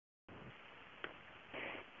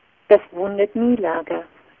Das Wounded Knee-Lager.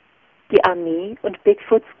 Die Armee und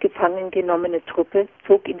Bigfoots gefangen genommene Truppe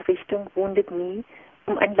zog in Richtung Wounded Knee,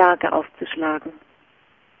 um ein Lager aufzuschlagen.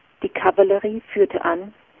 Die Kavallerie führte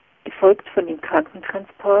an, gefolgt von dem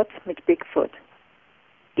Krankentransport mit Bigfoot.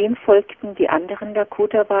 Dem folgten die anderen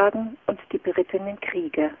Lakota-Wagen und die berittenen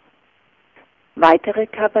Krieger. Weitere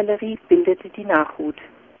Kavallerie bildete die Nachhut.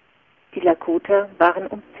 Die Lakota waren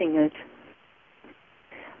umzingelt.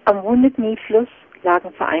 Am Wounded Knee-Fluss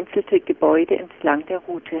lagen vereinzelte Gebäude entlang der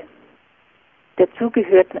Route. Dazu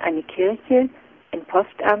gehörten eine Kirche, ein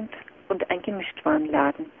Postamt und ein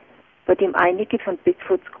Gemischtwarenladen, bei dem einige von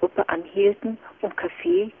Bigfoots Gruppe anhielten, um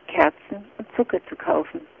Kaffee, Kerzen und Zucker zu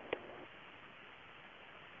kaufen.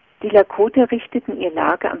 Die Lakota richteten ihr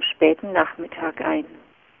Lager am späten Nachmittag ein.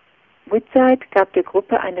 Whitside gab der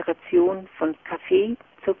Gruppe eine Ration von Kaffee,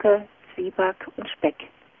 Zucker, Zwieback und Speck.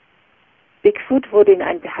 Bigfoot wurde in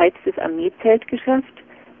ein beheiztes Armeezelt geschafft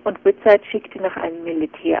und Whitside schickte nach einem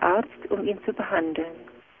Militärarzt, um ihn zu behandeln.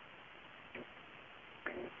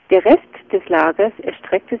 Der Rest des Lagers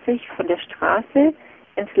erstreckte sich von der Straße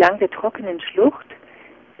entlang der trockenen Schlucht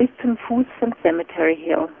bis zum Fuß von Cemetery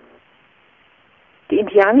Hill. Die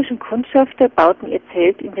indianischen Kundschafter bauten ihr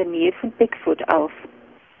Zelt in der Nähe von Bigfoot auf,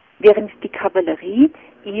 während die Kavallerie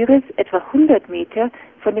ihres etwa 100 Meter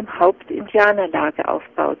von dem Hauptindianerlager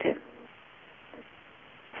aufbaute.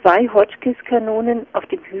 2 Hotchkiss-Kanonen auf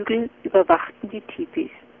dem Hügel überwachten die Tipis.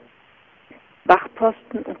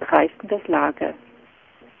 Wachposten umkreisten das Lager.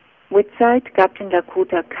 Whitside gab den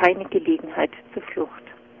Lakota keine Gelegenheit zur Flucht.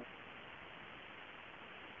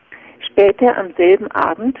 Später am selben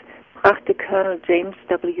Abend brachte Colonel James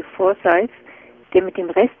W. Forsyth, der mit dem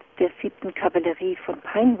Rest der 7. Kavallerie von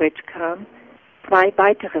Pine Ridge kam, 2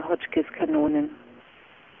 weitere Hotchkiss-Kanonen.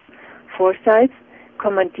 Forsyth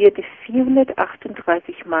kommandierte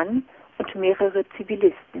 438 Mann und mehrere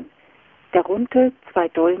Zivilisten, darunter 2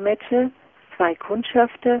 Dolmetscher, 2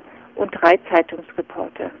 Kundschafter und 3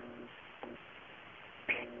 Zeitungsreporter.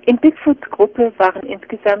 In Bigfoots Gruppe waren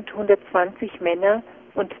insgesamt 120 Männer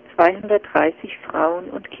und 230 Frauen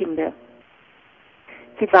und Kinder.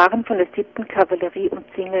 Sie waren von der 7. Kavallerie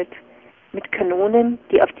umzingelt, mit Kanonen,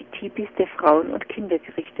 die auf die Tipis der Frauen und Kinder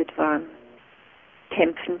gerichtet waren.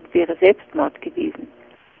 Kämpfen wäre Selbstmord gewesen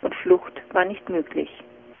und Flucht war nicht möglich.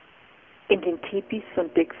 In den Tipis von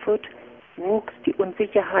Bigfoot wuchs die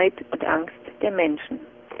Unsicherheit und Angst der Menschen.